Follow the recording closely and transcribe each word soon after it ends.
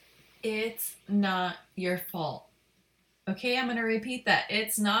It's not your fault. Okay, I'm going to repeat that.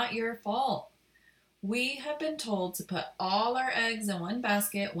 It's not your fault. We have been told to put all our eggs in one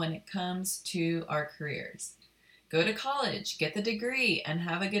basket when it comes to our careers. Go to college, get the degree, and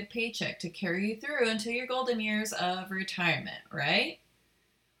have a good paycheck to carry you through until your golden years of retirement, right?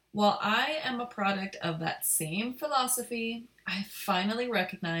 While I am a product of that same philosophy, I finally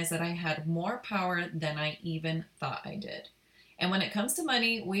recognized that I had more power than I even thought I did. And when it comes to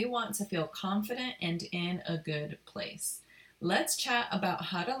money, we want to feel confident and in a good place. Let's chat about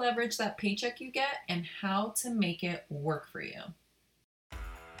how to leverage that paycheck you get and how to make it work for you.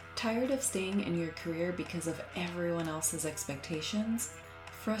 Tired of staying in your career because of everyone else's expectations?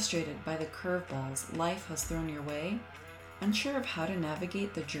 Frustrated by the curveballs life has thrown your way? Unsure of how to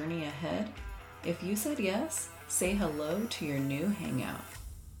navigate the journey ahead? If you said yes, say hello to your new hangout.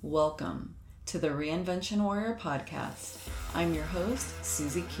 Welcome to the Reinvention Warrior podcast. I'm your host,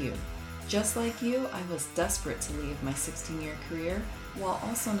 Susie Q. Just like you, I was desperate to leave my 16-year career while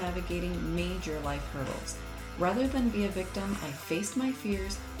also navigating major life hurdles. Rather than be a victim, I faced my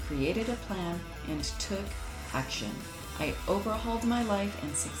fears, created a plan, and took action. I overhauled my life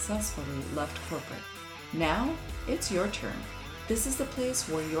and successfully left corporate. Now, it's your turn. This is the place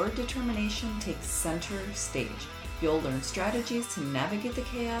where your determination takes center stage. You'll learn strategies to navigate the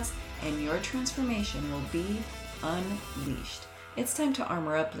chaos, and your transformation will be unleashed. It's time to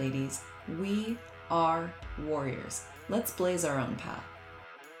armor up, ladies. We are warriors. Let's blaze our own path.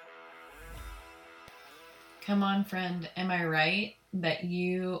 Come on, friend. Am I right that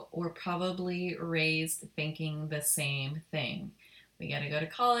you were probably raised thinking the same thing? We got to go to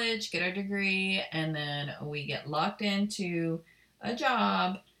college, get our degree, and then we get locked into a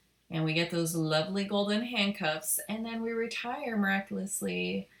job and we get those lovely golden handcuffs, and then we retire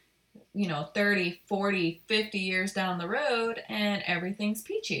miraculously, 30, 40, 50 years down the road, and everything's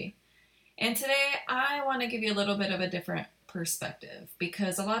peachy. And today I want to give you a little bit of a different perspective,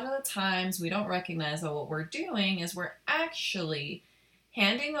 because a lot of the times we don't recognize that what we're doing is we're actually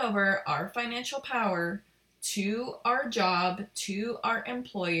handing over our financial power to our job, to our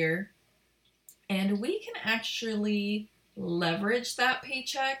employer, and we can actually leverage that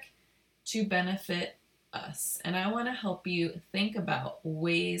paycheck to benefit us. And I want to help you think about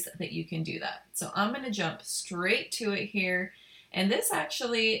ways that you can do that. So I'm going to jump straight to it here. And this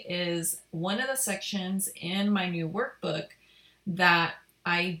actually is one of the sections in my new workbook that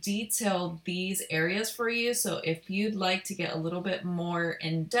I detailed these areas for you. So if you'd like to get a little bit more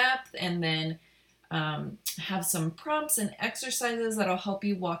in depth and then have some prompts and exercises that'll help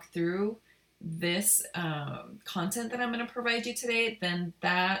you walk through this content that I'm going to provide you today, then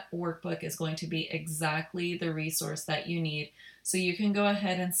that workbook is going to be exactly the resource that you need. So you can go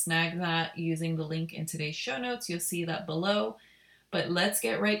ahead and snag that using the link in today's show notes. You'll see that below. But let's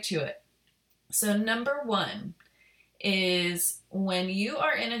get right to it. So number one is when you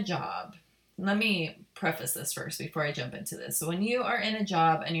are in a job, let me preface this first before I jump into this. So when you are in a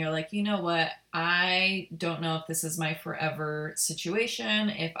job and you're like, you know what, I don't know if this is my forever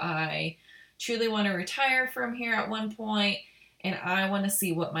situation, if I truly want to retire from here at one point, and I want to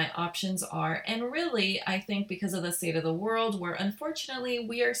see what my options are. And really, I think because of the state of the world, where unfortunately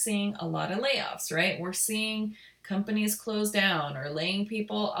we are seeing a lot of layoffs, right? We're seeing companies close down or laying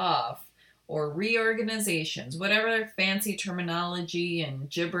people off, or reorganizations, whatever fancy terminology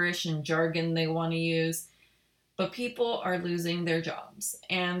and gibberish and jargon they want to use. But people are losing their jobs.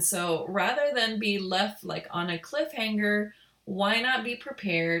 And so rather than be left like on a cliffhanger, why not be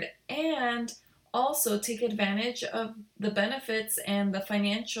prepared and also take advantage of the benefits and the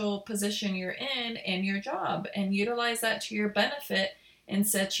financial position you're in and your job, and utilize that to your benefit and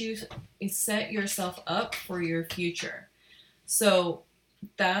set yourself up for your future. So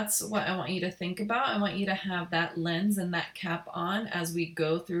that's what I want you to think about. I want you to have that lens and that cap on as we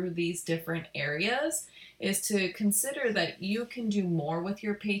go through these different areas, is to consider that you can do more with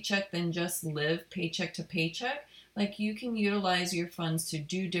your paycheck than just live paycheck to paycheck. Like, you can utilize your funds to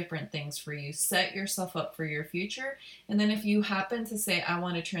do different things for you, set yourself up for your future. And then if you happen to say, I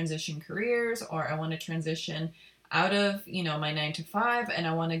want to transition careers, or I want to transition out of, my 9 to 5 and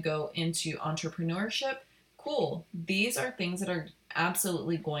I want to go into entrepreneurship, cool. These are things that are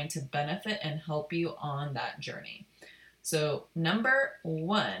absolutely going to benefit and help you on that journey. So number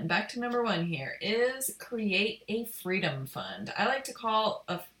one, back to number one here, is create a freedom fund. I like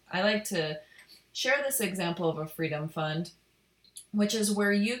to share this example of a freedom fund, which is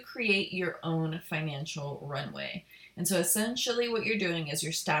where you create your own financial runway. And so essentially what you're doing is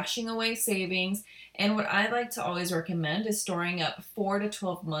you're stashing away savings. And what I like to always recommend is storing up 4 to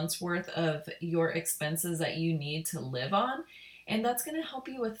 12 months worth of your expenses that you need to live on. And that's going to help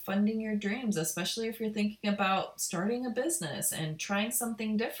you with funding your dreams, especially if you're thinking about starting a business and trying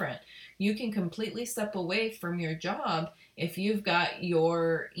something different. You can completely step away from your job if you've got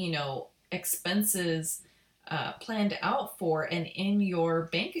your, expenses planned out for and in your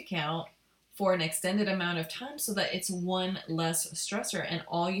bank account for an extended amount of time so that it's one less stressor, and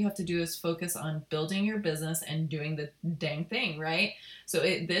all you have to do is focus on building your business and doing the dang thing, right? So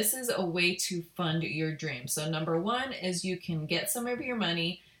this is a way to fund your dreams. So number one is you can get some of your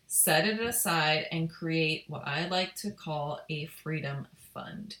money, set it aside, and create what I like to call a freedom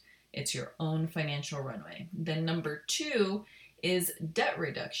fund. It's your own financial runway. Then number two is debt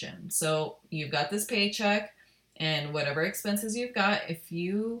reduction. So you've got this paycheck and whatever expenses you've got, if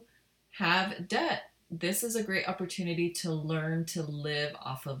you have debt, this is a great opportunity to learn to live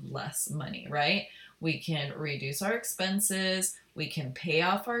off of less money, right? We can reduce our expenses, we can pay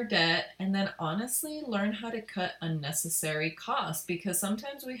off our debt, and then honestly learn how to cut unnecessary costs, because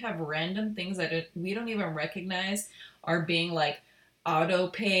sometimes we have random things that we don't even recognize are being like auto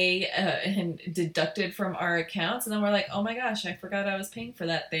pay and deducted from our accounts, and then we're like, oh my gosh, I forgot I was paying for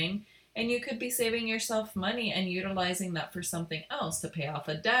that thing. And you could be saving yourself money and utilizing that for something else, to pay off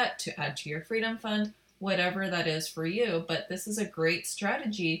a debt, to add to your freedom fund, whatever that is for you. But this is a great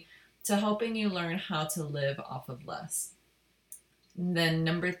strategy to helping you learn how to live off of less. And then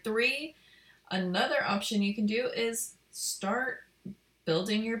number three, another option you can do is start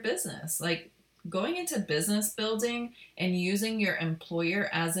building your business. Like, going into business building and using your employer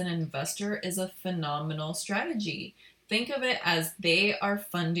as an investor is a phenomenal strategy. Think of it as they are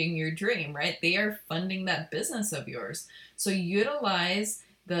funding your dream, right? They are funding that business of yours. So utilize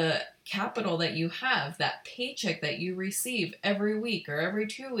the capital that you have, that paycheck that you receive every week or every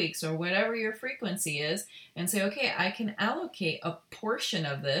 2 weeks or whatever your frequency is, and say, okay, I can allocate a portion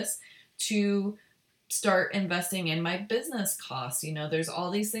of this to start investing in my business costs. There's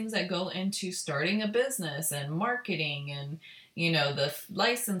all these things that go into starting a business, and marketing, and the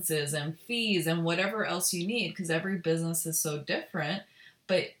licenses and fees and whatever else you need, because every business is so different.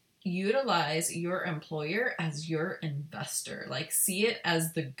 But utilize your employer as your investor. Like, see it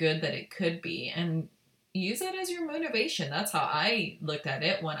as the good that it could be, and use it as your motivation. That's how I looked at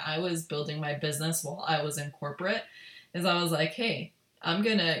it when I was building my business while I was in corporate, is I was like, hey, I'm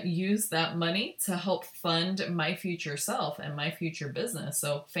going to use that money to help fund my future self and my future business.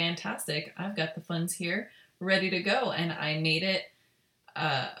 So fantastic. I've got the funds here ready to go. And I made it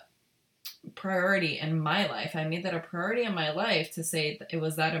a priority in my life. I made that a priority in my life to say it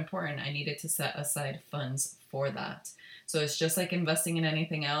was that important. I needed to set aside funds for that. So it's just like investing in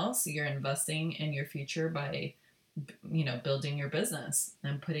anything else. You're investing in your future by, building your business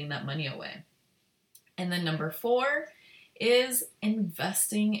and putting that money away. And then number four is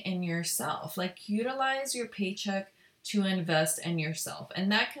investing in yourself. Like, utilize your paycheck to invest in yourself.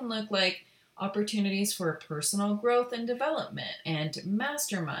 And that can look like opportunities for personal growth and development and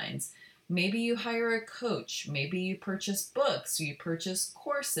masterminds. Maybe you hire a coach. Maybe you purchase books, you purchase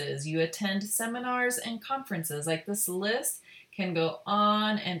courses, you attend seminars and conferences. Like, this list can go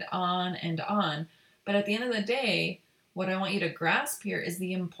on and on and on. But at the end of the day, what I want you to grasp here is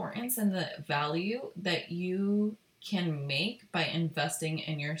the importance and the value that you can make by investing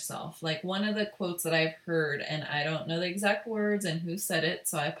in yourself. Like, one of the quotes that I've heard, and I don't know the exact words and who said it,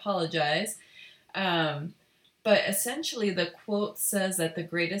 so I apologize. But essentially the quote says that the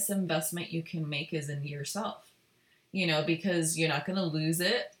greatest investment you can make is in yourself, because you're not going to lose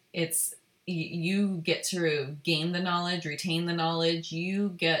it. It's, you get to gain the knowledge, retain the knowledge. You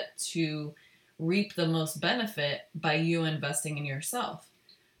get to reap the most benefit by you investing in yourself.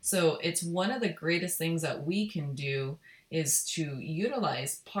 So it's one of the greatest things that we can do is to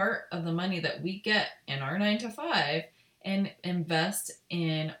utilize part of the money that we get in our 9 to 5 and invest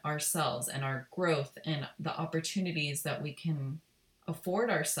in ourselves and our growth and the opportunities that we can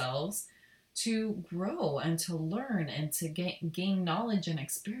afford ourselves to grow and to learn and to gain knowledge and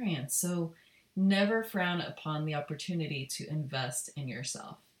experience. So never frown upon the opportunity to invest in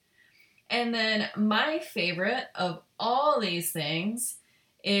yourself. And then my favorite of all these things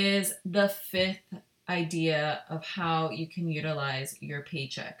is the fifth idea of how you can utilize your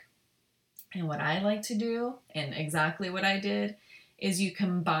paycheck. And what I like to do, and exactly what I did, is you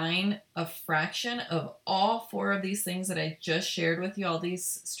combine a fraction of all 4 of these things that I just shared with you, all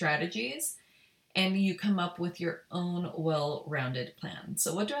these strategies, and you come up with your own well-rounded plan.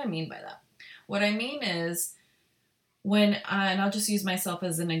 So what do I mean by that? What I mean is, and I'll just use myself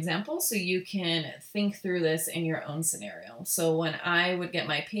as an example so you can think through this in your own scenario. So when I would get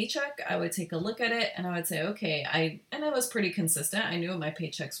my paycheck, I would take a look at it and I would say, okay, and I was pretty consistent. I knew what my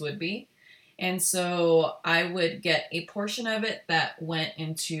paychecks would be. And so I would get a portion of it that went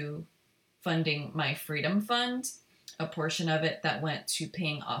into funding my freedom fund, a portion of it that went to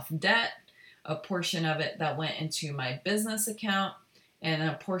paying off debt, a portion of it that went into my business account, and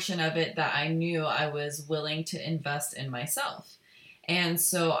a portion of it that I knew I was willing to invest in myself. And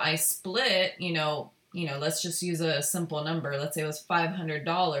so I split, let's just use a simple number. Let's say it was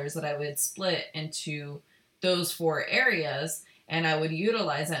 $500 that I would split into those 4 areas, and I would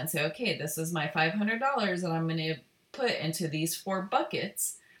utilize that and say, okay, this is my $500 that I'm going to put into these 4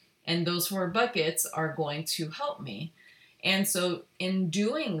 buckets, and those 4 buckets are going to help me. And so in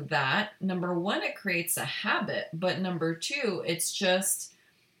doing that, number 1, it creates a habit, but number 2, it's just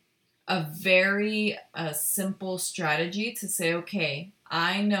a very simple strategy to say, okay,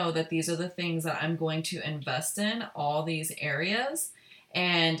 I know that these are the things that I'm going to invest in, all these areas,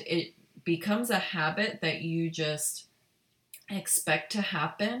 and it becomes a habit that you just expect to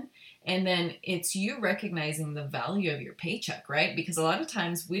happen. And then it's you recognizing the value of your paycheck, right? Because a lot of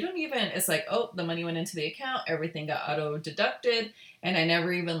times we don't even, it's like, oh, the money went into the account, everything got auto deducted, and I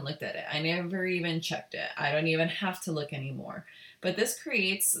never even looked at it. I never even checked it. I don't even have to look anymore. But this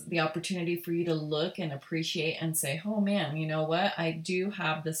creates the opportunity for you to look and appreciate and say, oh man, you know what? I do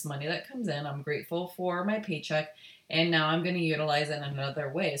have this money that comes in. I'm grateful for my paycheck, and now I'm going to utilize it in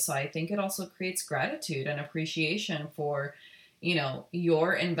another way. So I think it also creates gratitude and appreciation for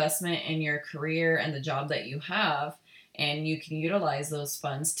your investment in your career and the job that you have, and you can utilize those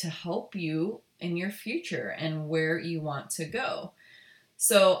funds to help you in your future and where you want to go.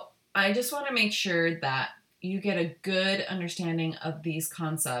 So I just want to make sure that you get a good understanding of these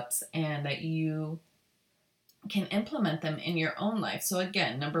concepts and that you can implement them in your own life. So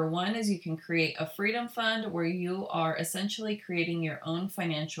again, number 1 is you can create a freedom fund where you are essentially creating your own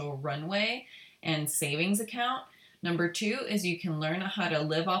financial runway and savings account. Number 2 is you can learn how to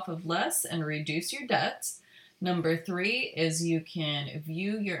live off of less and reduce your debts. Number 3 is you can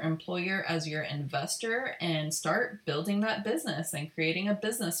view your employer as your investor and start building that business and creating a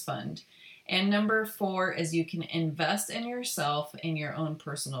business fund. And number 4 is you can invest in yourself, in your own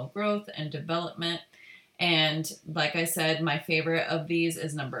personal growth and development. And like I said, my favorite of these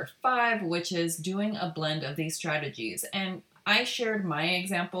is number 5, which is doing a blend of these strategies. And I shared my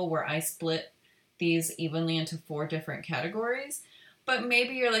example where I split these evenly into 4 different categories. But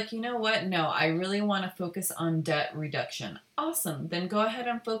maybe you're like, you know what? No, I really want to focus on debt reduction. Awesome. Then go ahead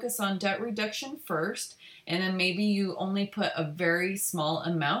and focus on debt reduction first. And then maybe you only put a very small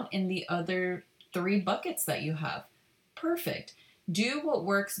amount in the other 3 buckets that you have. Perfect. Do what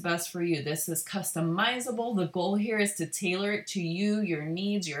works best for you. This is customizable. The goal here is to tailor it to you, your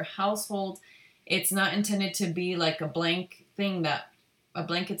needs, your household. It's not intended to be like a blanket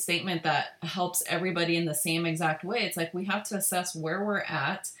statement that helps everybody in the same exact way. It's like we have to assess where we're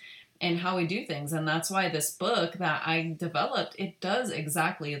at and how we do things. And that's why this book that I developed, it does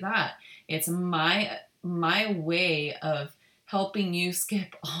exactly that. It's my way of helping you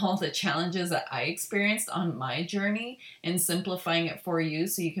skip all the challenges that I experienced on my journey and simplifying it for you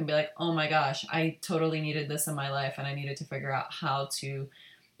so you can be like, oh my gosh, I totally needed this in my life and I needed to figure out how to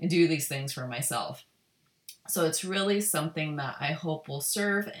do these things for myself. So it's really something that I hope will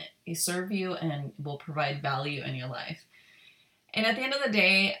serve you and will provide value in your life. And at the end of the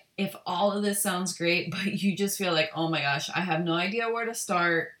day, if all of this sounds great, but you just feel like, oh my gosh, I have no idea where to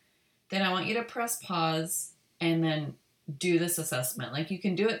start, then I want you to press pause and then do this assessment. Like you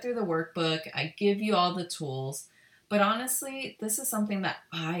can do it through the workbook. I give you all the tools. But honestly, this is something that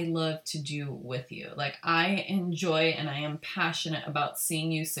I love to do with you. Like I enjoy and I am passionate about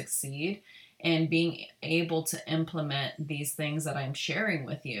seeing you succeed and being able to implement these things that I'm sharing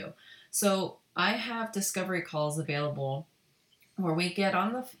with you. So I have discovery calls available where we get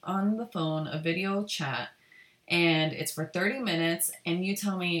on the phone, a video chat, and it's for 30 minutes, and you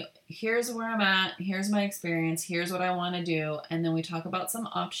tell me, here's where I'm at, here's my experience, here's what I want to do, and then we talk about some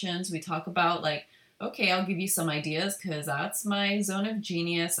options. We talk about like, okay, I'll give you some ideas because that's my zone of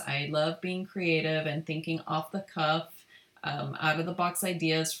genius. I love being creative and thinking off the cuff, out of the box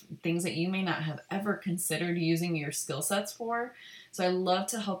ideas, things that you may not have ever considered using your skill sets for. So I love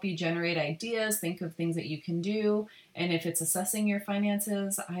to help you generate ideas, think of things that you can do. And if it's assessing your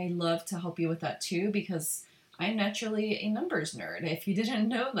finances, I love to help you with that too, because I'm naturally a numbers nerd, if you didn't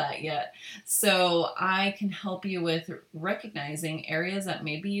know that yet. So I can help you with recognizing areas that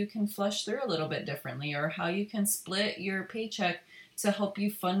maybe you can flush through a little bit differently, or how you can split your paycheck to help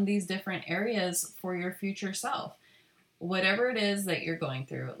you fund these different areas for your future self. Whatever it is that you're going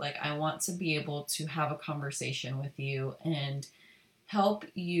through, like I want to be able to have a conversation with you and help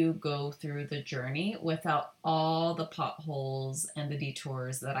you go through the journey without all the potholes and the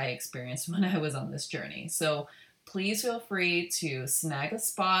detours that I experienced when I was on this journey. So please feel free to snag a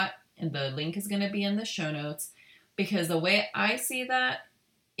spot, and the link is going to be in the show notes, because the way I see that,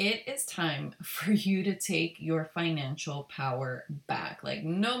 it is time for you to take your financial power back. Like,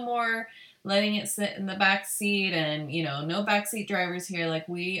 no more letting it sit in the back seat, and no backseat drivers here. Like,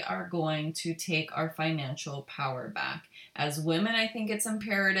 we are going to take our financial power back. As women, I think it's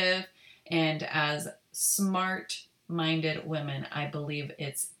imperative, and as smart minded women, I believe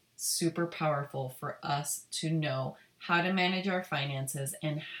it's super powerful for us to know how to manage our finances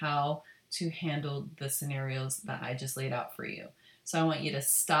and how to handle the scenarios that I just laid out for you. So I want you to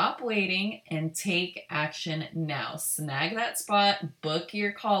stop waiting and take action now. Snag that spot, book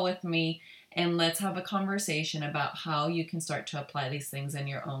your call with me, and let's have a conversation about how you can start to apply these things in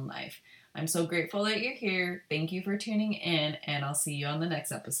your own life. I'm so grateful that you're here. Thank you for tuning in, and I'll see you on the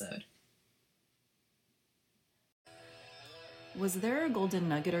next episode. Was there a golden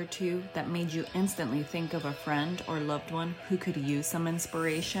nugget or two that made you instantly think of a friend or loved one who could use some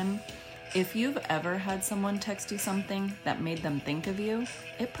inspiration? If you've ever had someone text you something that made them think of you,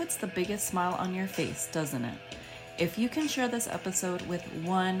 it puts the biggest smile on your face, doesn't it? If you can share this episode with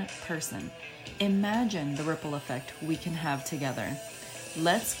one person, imagine the ripple effect we can have together.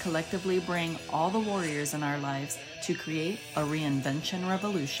 Let's collectively bring all the warriors in our lives to create a reinvention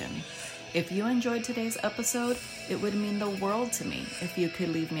revolution. If you enjoyed today's episode, it would mean the world to me if you could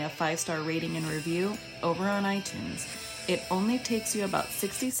leave me a 5-star rating and review over on iTunes. It only takes you about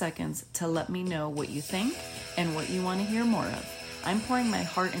 60 seconds to let me know what you think and what you want to hear more of. I'm pouring my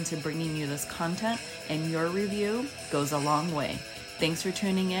heart into bringing you this content, and your review goes a long way. Thanks for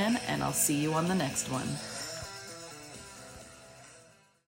tuning in, and I'll see you on the next one.